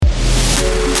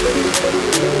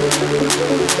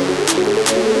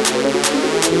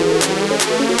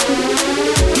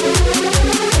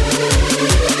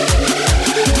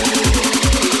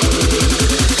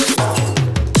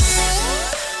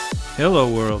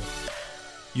Hello world,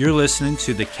 you're listening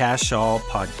to the Cash All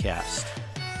podcast.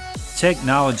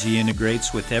 Technology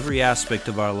integrates with every aspect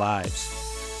of our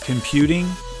lives. Computing,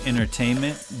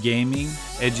 entertainment, gaming,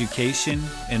 education,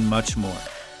 and much more.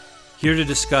 Here to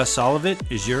discuss all of it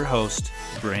is your host,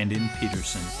 Brandon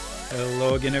Peterson.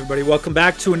 Hello again, everybody. Welcome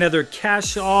back to another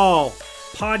Cash All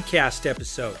podcast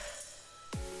episode.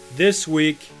 This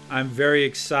week, I'm very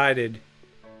excited,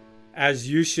 as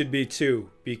you should be too,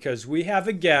 because we have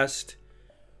a guest,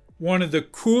 one of the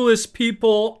coolest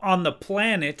people on the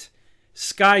planet,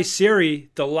 Sky Seery,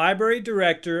 the library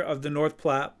director of the North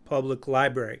Platte Public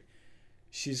Library.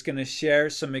 She's going to share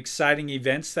some exciting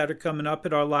events that are coming up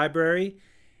at our library,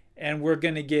 and we're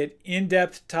going to get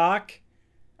in-depth talk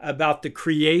about the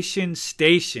Creation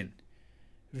Station.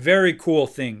 Very cool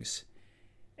things.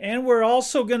 And we're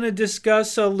also going to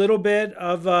discuss a little bit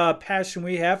of a passion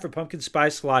we have for pumpkin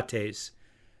spice lattes.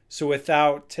 So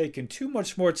without taking too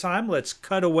much more time, let's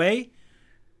cut away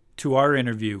to our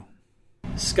interview.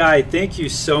 Sky, thank you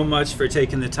so much for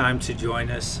taking the time to join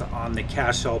us on the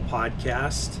Cash All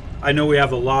podcast. I know we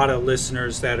have a lot of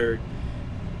listeners that are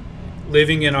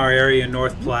living in our area in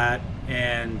North Platte,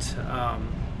 and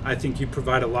I think you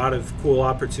provide a lot of cool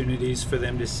opportunities for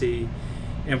them to see.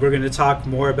 And we're going to talk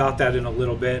more about that in a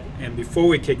little bit. And before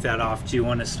we kick that off, do you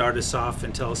want to start us off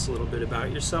and tell us a little bit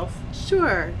about yourself?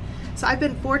 Sure. So I've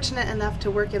been fortunate enough to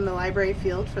work in the library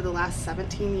field for the last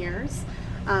 17 years.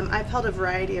 I've held a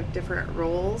variety of different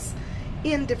roles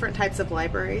in different types of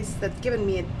libraries. That's given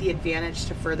me the advantage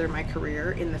to further my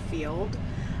career in the field.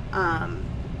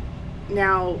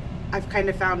 Now I've kind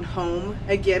of found home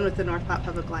again with the North Platte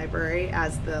Public Library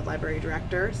as the library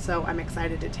director, so I'm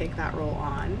excited to take that role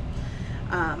on.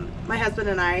 My husband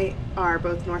and I are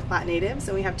both North Platte natives,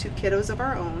 and we have two kiddos of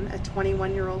our own, a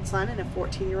 21-year-old son and a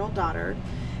 14-year-old daughter.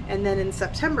 And then in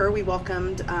September, we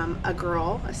welcomed a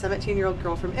 17-year-old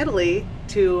girl from Italy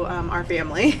to our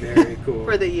family. Very cool.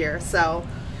 For the year. So,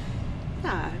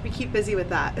 yeah, we keep busy with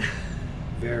that.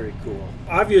 Very cool.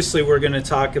 Obviously, we're going to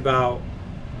talk about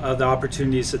the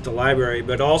opportunities at the library,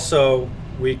 but also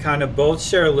we kind of both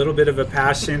share a little bit of a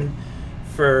passion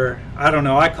for, I don't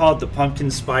know, I call it the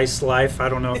pumpkin spice life. I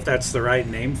don't know if that's the right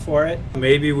name for it.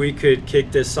 Maybe we could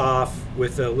kick this off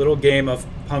with a little game of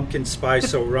pumpkin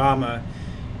spice-o-rama,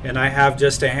 and I have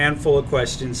just a handful of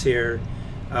questions here.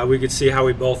 We could see how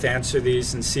we both answer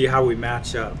these and see how we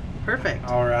match up. Perfect.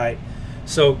 All right.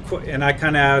 So, and I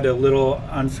kind of had a little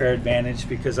unfair advantage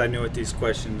because I knew what these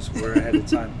questions were ahead of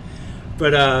time.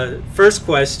 But first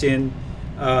question,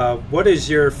 what is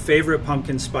your favorite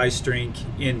pumpkin spice drink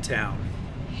in town?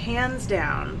 Hands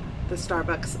down, the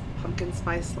Starbucks pumpkin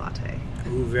spice latte.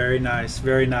 Ooh, very nice,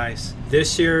 very nice.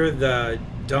 This year, the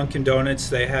Dunkin' Donuts,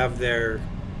 they have their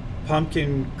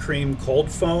pumpkin cream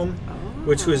cold foam,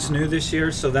 which was new this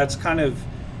year. So that's kind of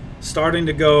starting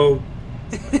to go,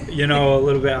 a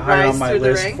little bit higher on my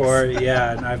list for it.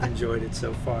 Yeah, and I've enjoyed it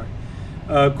so far.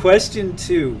 Question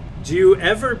 2, do you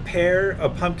ever pair a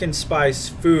pumpkin spice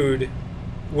food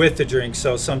with the drink?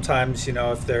 So sometimes,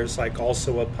 if there's like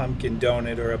also a pumpkin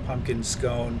donut or a pumpkin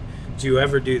scone, do you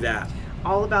ever do that?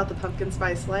 All about the pumpkin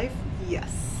spice life?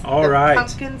 Yes. All right.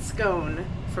 Pumpkin scone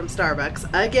from Starbucks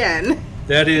again.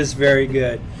 That is very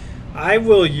good. I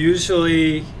will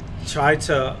usually try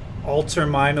to alter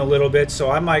mine a little bit,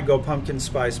 so I might go pumpkin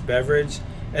spice beverage,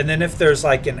 and then if there's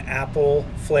like an apple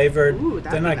flavored,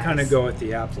 then I kind of go with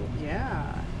the apple.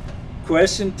 Yeah.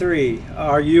 Question 3,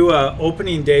 are you a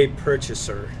opening day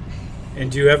purchaser?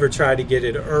 And do you ever try to get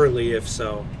it early, if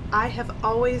so? I have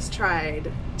always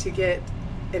tried to get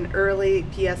an early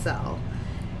PSL.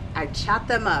 I chat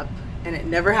them up, and it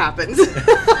never happens.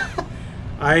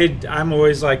 I'm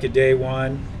always like a day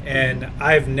one, and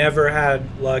I've never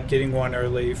had luck getting one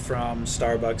early from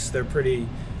Starbucks. They're pretty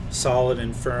solid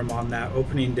and firm on that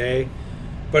opening day.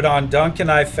 But on Dunkin',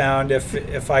 I found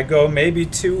if I go maybe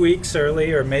 2 weeks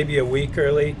early or maybe a week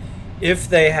early, if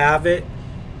they have it,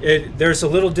 there's a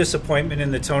little disappointment in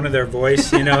the tone of their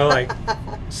voice, like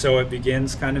so it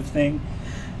begins kind of thing.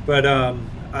 But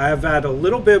I've had a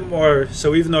little bit more.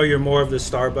 So even though you're more of the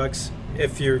Starbucks,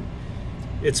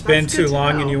 it's been too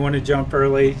long and you want to jump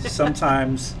early,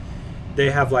 sometimes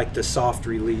they have like the soft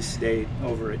release date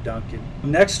over at Dunkin'.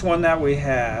 Next one that we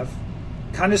have,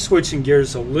 kind of switching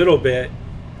gears a little bit.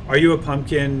 Are you a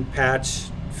pumpkin patch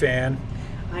fan?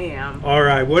 I am. All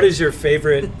right. What is your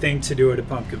favorite thing to do at a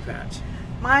pumpkin patch?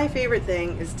 My favorite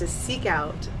thing is to seek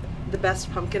out the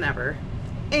best pumpkin ever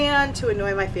and to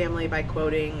annoy my family by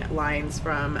quoting lines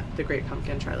from The Great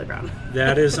Pumpkin, Charlie Brown.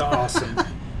 That is awesome.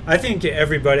 I think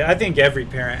every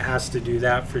parent has to do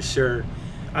that for sure.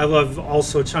 I love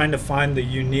also trying to find the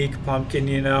unique pumpkin,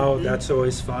 Mm-hmm. That's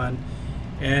always fun.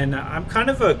 And I'm kind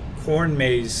of a corn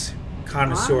maze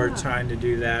connoisseur Ah. trying to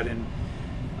do that. And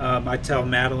I tell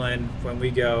Madeline when we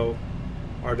go,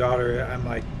 our daughter, I'm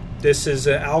like, this is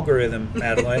an algorithm,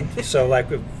 Madeline. So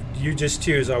like, if you just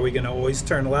choose, are we going to always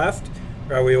turn left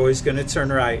or are we always going to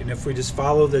turn right? And if we just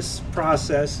follow this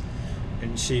process,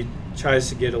 and she tries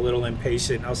to get a little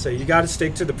impatient, I'll say, you got to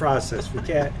stick to the process.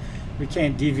 We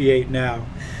can't deviate now.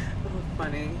 Oh,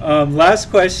 funny. Last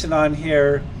question on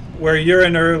here, where you're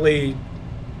an early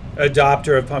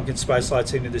adopter of pumpkin spice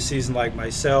latte into the season like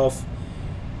myself,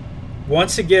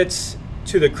 once it gets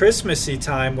to the Christmassy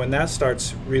time, when that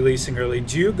starts releasing early,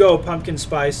 do you go pumpkin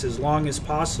spice as long as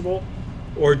possible,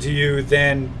 or do you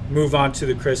then move on to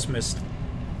the Christmas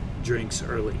drinks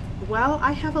early? Well,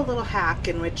 I have a little hack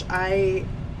in which I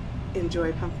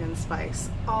enjoy pumpkin spice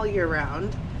all year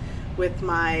round with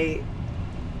my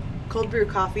cold brew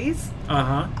coffees.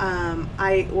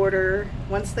 I order,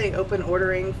 once they open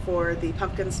ordering for the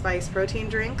pumpkin spice protein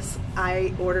drinks,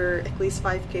 I order at least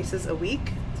 5 cases a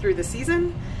week through the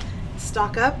season,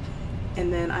 stock up,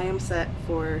 and then I am set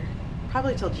for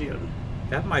probably till June.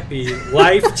 That might be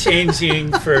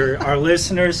life-changing for our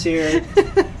listeners here.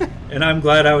 And I'm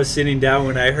glad I was sitting down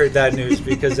when I heard that news,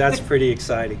 because that's pretty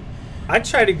exciting. I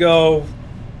try to go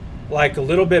like a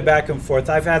little bit back and forth.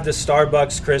 I've had the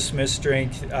Starbucks Christmas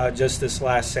drink just this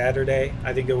last Saturday,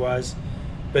 I think it was.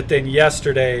 But then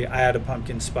yesterday I had a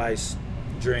pumpkin spice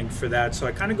drink for that. So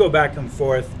I kind of go back and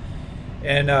forth.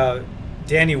 And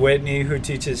Danny Whitney, who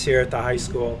teaches here at the high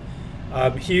school,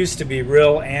 he used to be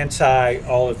real anti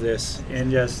all of this,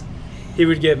 and just he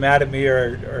would get mad at me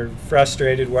or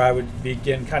frustrated where I would be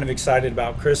getting kind of excited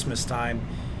about Christmas time.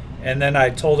 And then I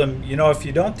told him, if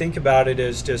you don't think about it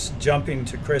as just jumping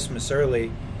to Christmas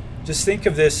early, just think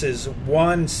of this as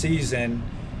one season,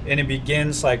 and it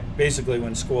begins like basically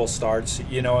when school starts,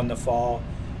 in the fall.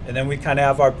 And then we kind of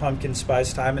have our pumpkin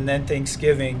spice time, and then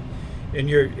Thanksgiving, and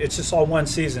it's just all one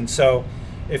season. So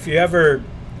if you ever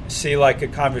see like a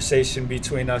conversation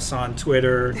between us on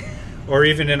Twitter, or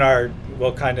even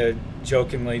we'll kind of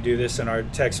jokingly do this in our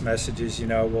text messages,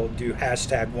 we'll do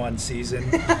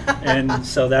 #1season. And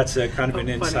so that's a kind of an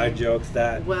inside joke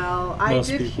that I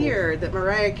did hear that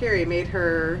Mariah Carey made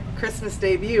her Christmas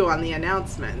debut on the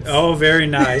announcements. Oh, very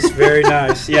nice, very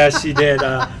nice. Yeah, she did.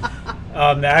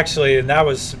 Actually, and that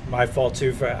was my fault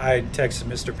too. I texted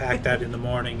Mr. Pack that in the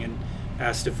morning and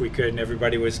asked if we could, and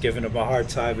everybody was giving him a hard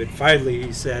time. And finally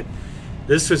he said,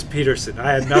 this was Peterson.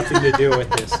 I had nothing to do with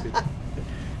this.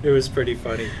 It was pretty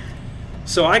funny.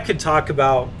 So I could talk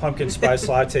about pumpkin spice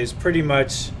lattes pretty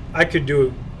much. I could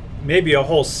do maybe a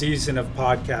whole season of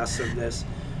podcasts of this,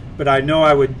 but I know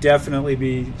I would definitely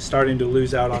be starting to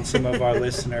lose out on some of our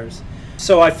listeners.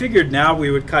 So I figured now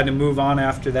we would kind of move on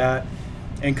after that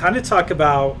and kind of talk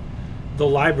about the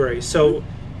library. So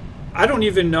I don't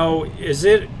even know, is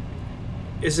it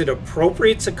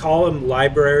appropriate to call them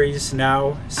libraries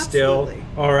now still? Absolutely.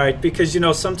 All right, because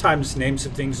sometimes names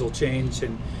of things will change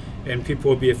and people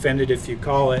will be offended if you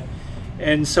call it.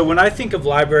 And so when I think of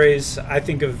libraries, I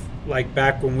think of like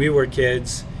back when we were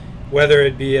kids, whether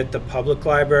it be at the public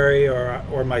library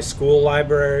or my school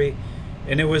library,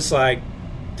 and it was like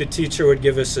the teacher would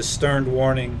give us a stern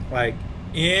warning, like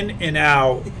in and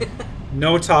out,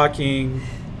 no talking,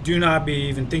 do not be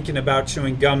even thinking about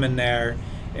chewing gum in there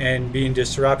and being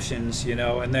disruptions,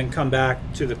 and then come back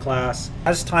to the class.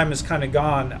 As time has kind of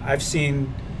gone, I've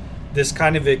seen this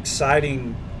kind of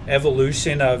exciting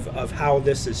evolution of how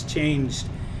this has changed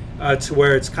to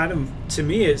where it's kind of, to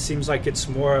me, it seems like it's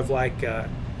more of like a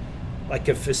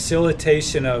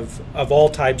facilitation of all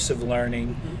types of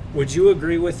learning. Mm-hmm. Would you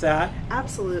agree with that?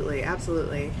 Absolutely,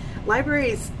 absolutely.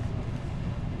 Libraries,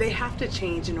 they have to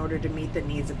change in order to meet the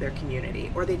needs of their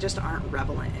community, or they just aren't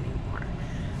relevant anymore.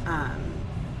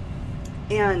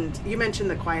 And you mentioned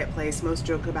the quiet place. Most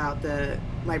joke about the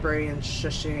librarians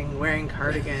shushing, wearing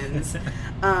cardigans.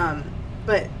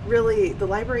 But really, the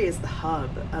library is the hub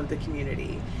of the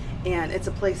community. And it's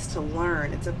a place to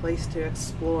learn. It's a place to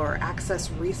explore,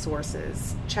 access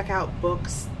resources, check out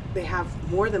books. They have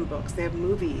more than books. They have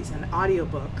movies and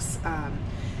audiobooks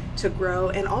to grow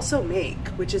and also make,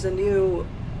 which is a new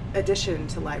addition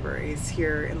to libraries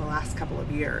here in the last couple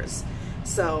of years.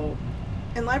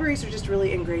 And libraries are just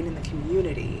really ingrained in the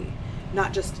community,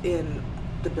 not just in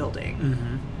the building.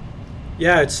 Mm-hmm.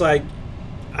 Yeah, it's like,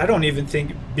 I don't even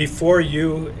think, before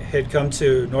you had come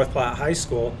to North Platte High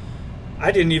School,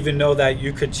 I didn't even know that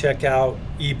you could check out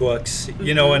ebooks, mm-hmm.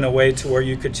 In a way to where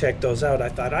you could check those out.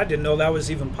 I didn't know that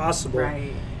was even possible.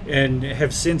 Right. And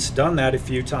have since done that a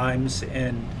few times,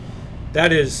 and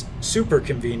that is super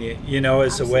convenient,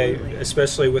 as Absolutely. a way,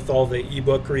 especially with all the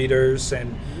ebook readers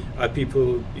and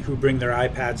people who bring their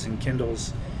iPads and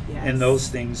Kindles and those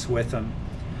things with them.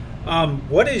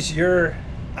 What is your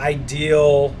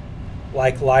ideal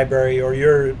library, or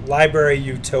your library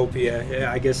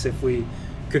utopia, I guess, if we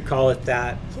could call it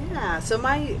that? Yeah, so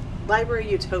my library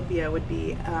utopia would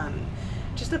be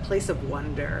just a place of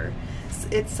wonder.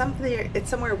 It's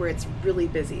somewhere where it's really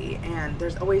busy, and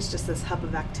there's always just this hub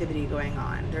of activity going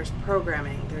on. There's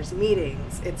programming, there's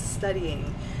meetings, it's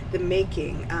studying, the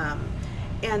making,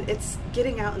 and it's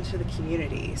getting out into the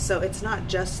community. So it's not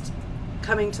just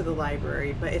coming to the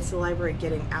library, but it's the library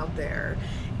getting out there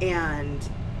and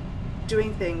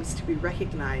doing things to be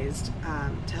recognized,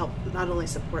 to help not only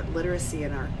support literacy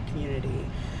in our community,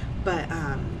 but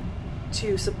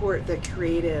to support the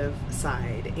creative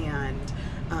side and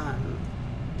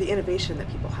the innovation that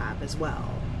people have as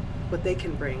well, what they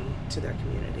can bring to their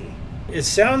community. It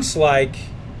sounds like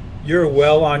you're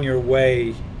well on your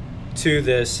way to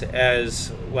this,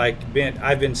 as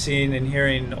I've been seeing and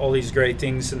hearing all these great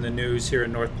things in the news here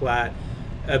in North Platte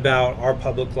about our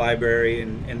public library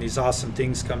and these awesome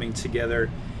things coming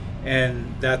together,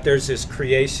 and that there's this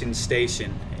creation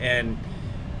station. And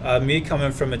me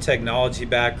coming from a technology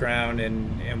background,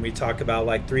 and we talk about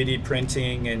 3D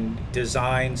printing and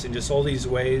designs and just all these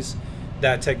ways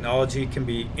that technology can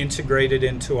be integrated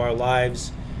into our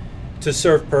lives to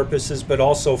serve purposes, but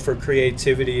also for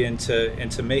creativity and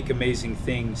to make amazing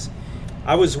things.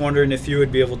 I was wondering if you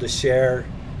would be able to share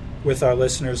with our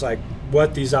listeners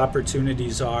what these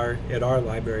opportunities are at our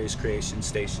library's Creation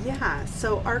Station. Yeah,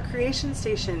 so our Creation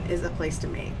Station is a place to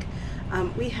make.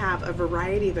 We have a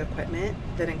variety of equipment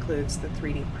that includes the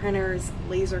 3D printers,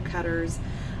 laser cutters,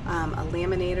 a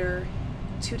laminator,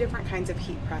 2 different kinds of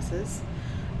heat presses,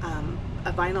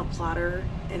 a vinyl plotter,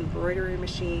 embroidery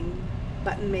machine,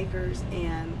 button makers,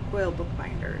 and coil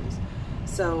bookbinders.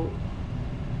 So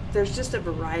there's just a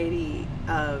variety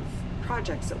of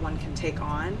projects that one can take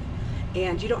on,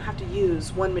 and you don't have to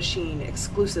use one machine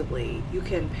exclusively. You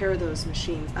can pair those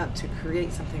machines up to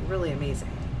create something really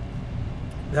amazing.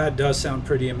 That does sound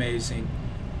pretty amazing.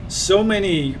 So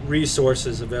many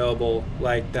resources available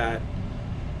like that.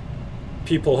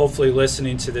 People hopefully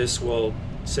listening to this will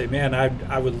say, man,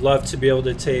 I would love to be able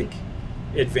to take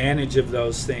advantage of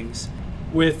those things.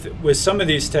 With some of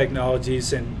these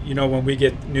technologies, and when we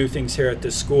get new things here at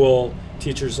the school,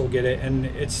 teachers will get it, and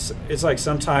it's like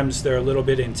sometimes they're a little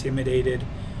bit intimidated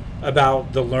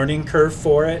about the learning curve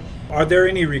for it. Are there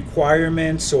any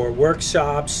requirements or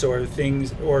workshops or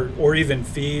things or even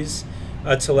fees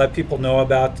to let people know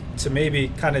about, to maybe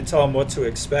kind of tell them what to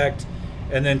expect,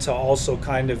 and then to also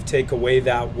kind of take away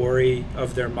that worry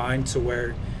of their mind to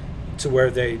where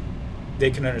they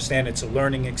can understand it's a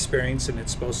learning experience and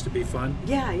it's supposed to be fun?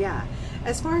 Yeah.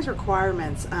 As far as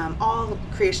requirements, all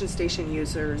Creation Station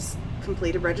users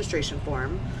complete a registration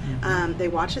form. Mm-hmm. They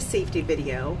watch a safety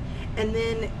video, and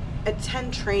then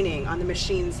attend training on the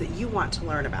machines that you want to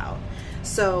learn about.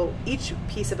 So each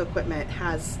piece of equipment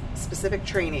has specific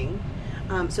training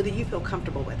so that you feel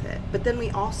comfortable with it. But then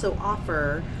we also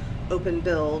offer open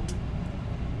build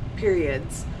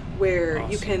periods where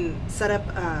awesome. You can set up,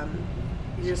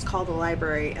 you just call the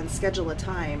library and schedule a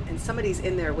time, and somebody's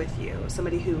in there with you,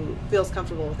 somebody who feels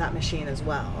comfortable with that machine as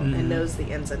well, mm-hmm. and knows the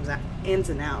ins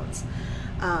and outs.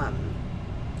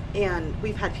 And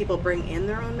we've had people bring in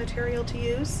their own material to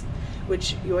use,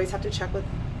 which you always have to check with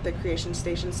the Creation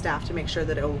Station staff to make sure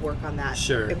that it will work on that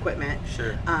equipment.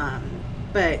 Sure.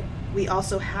 But we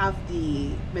also have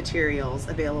the materials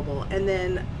available, and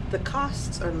then the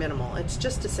costs are minimal. It's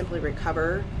just to simply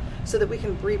recover so that we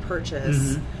can repurchase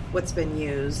mm-hmm. what's been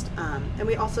used. And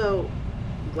we also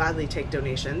gladly take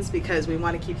donations because we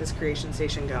want to keep this Creation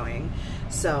Station going.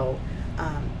 So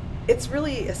it's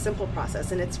really a simple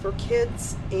process, and it's for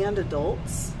kids and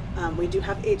adults. We do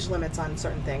have age limits on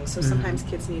certain things, so mm-hmm. sometimes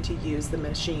kids need to use the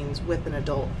machines with an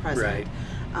adult present.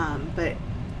 Right. But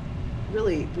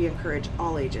really, we encourage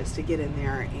all ages to get in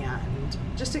there and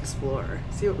just explore,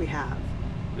 see what we have.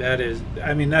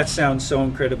 That sounds so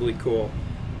incredibly cool.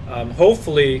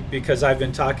 Hopefully, because I've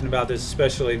been talking about this,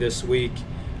 especially this week,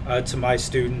 to my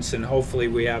students, and hopefully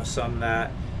we have some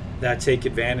that take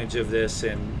advantage of this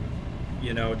and,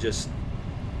 just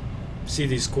see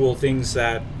these cool things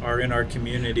that are in our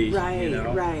community.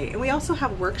 Right. And we also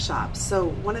have workshops. So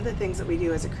one of the things that we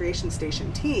do as a Creation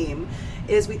Station team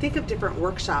is we think of different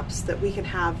workshops that we can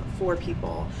have for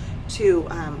people to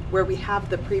where we have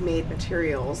the pre-made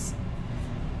materials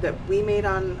that we made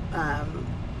on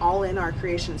all in our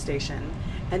Creation Station,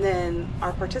 and then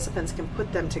our participants can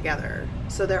put them together.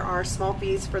 So there are small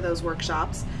fees for those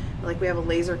workshops. Like we have a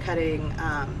laser cutting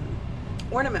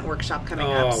ornament workshop coming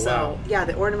up. So wow. Yeah,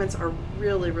 the ornaments are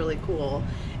really, really cool.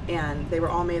 and they were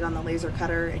all made on the laser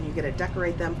cutter, and you get to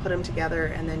decorate them, put them together,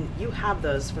 and then you have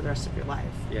those for the rest of your life.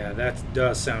 Yeah, that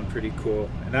does sound pretty cool.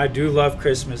 And I do love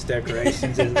Christmas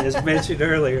decorations, as mentioned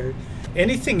earlier.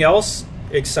 Anything else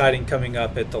exciting coming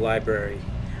up at the library?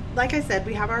 Like I said,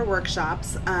 we have our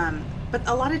workshops, but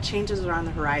a lot of changes are on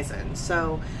the horizon.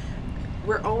 So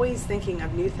we're always thinking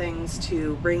of new things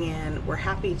to bring in. We're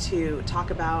happy to talk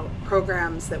about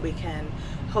programs that we can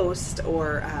host,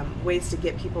 or ways to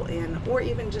get people in, or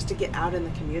even just to get out in the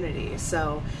community.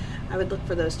 So I would look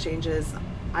for those changes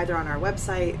either on our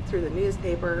website, through the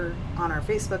newspaper, on our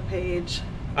Facebook page.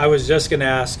 I was just going to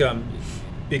ask,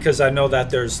 because I know that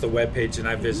there's the webpage and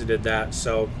I visited that,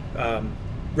 so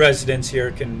residents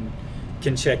here can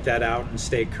check that out and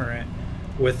stay current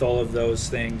with all of those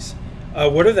things.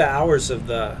 What are the hours of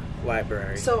the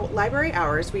library? So library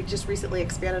hours, we just recently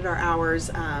expanded our hours.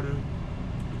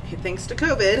 Thanks to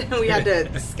COVID, we had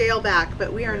to scale back,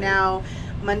 but we are now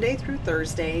Monday through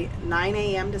Thursday, 9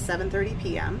 a.m. to 7:30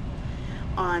 p.m.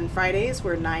 On Fridays,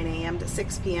 we're 9 a.m. to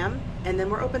 6 p.m. And then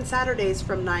we're open Saturdays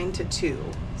from 9 to 2.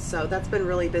 So that's been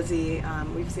really busy.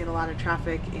 We've seen a lot of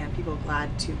traffic, and people are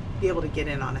glad to be able to get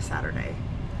in on a Saturday.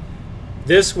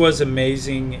 This was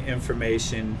amazing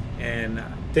information, and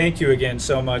thank you again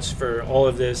so much for all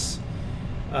of this,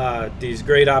 these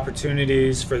great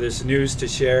opportunities, for this news to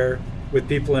share with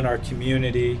people in our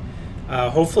community.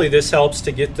 Hopefully this helps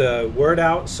to get the word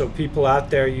out, so people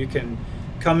out there, you can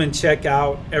come and check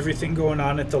out everything going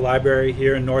on at the library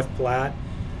here in North Platte.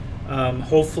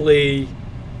 Hopefully,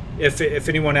 if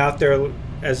anyone out there,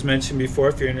 as mentioned before,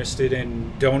 if you're interested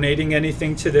in donating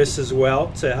anything to this as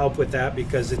well, to help with that,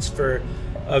 because it's for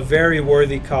a very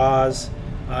worthy cause.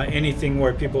 Anything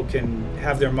where people can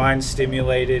have their minds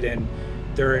stimulated and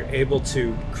they're able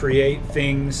to create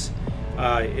things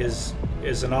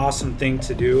is an awesome thing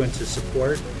to do and to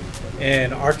support.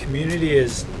 And our community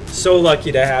is so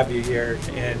lucky to have you here,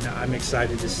 and I'm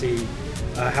excited to see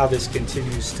how this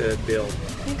continues to build.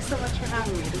 Thanks so much for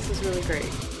having me. This is really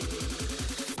great.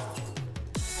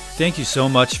 Thank you so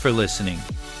much for listening.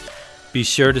 Be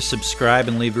sure to subscribe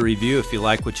and leave a review if you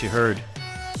like what you heard.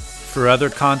 For other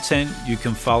content, you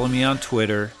can follow me on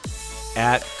Twitter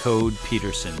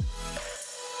 @CodePeterson.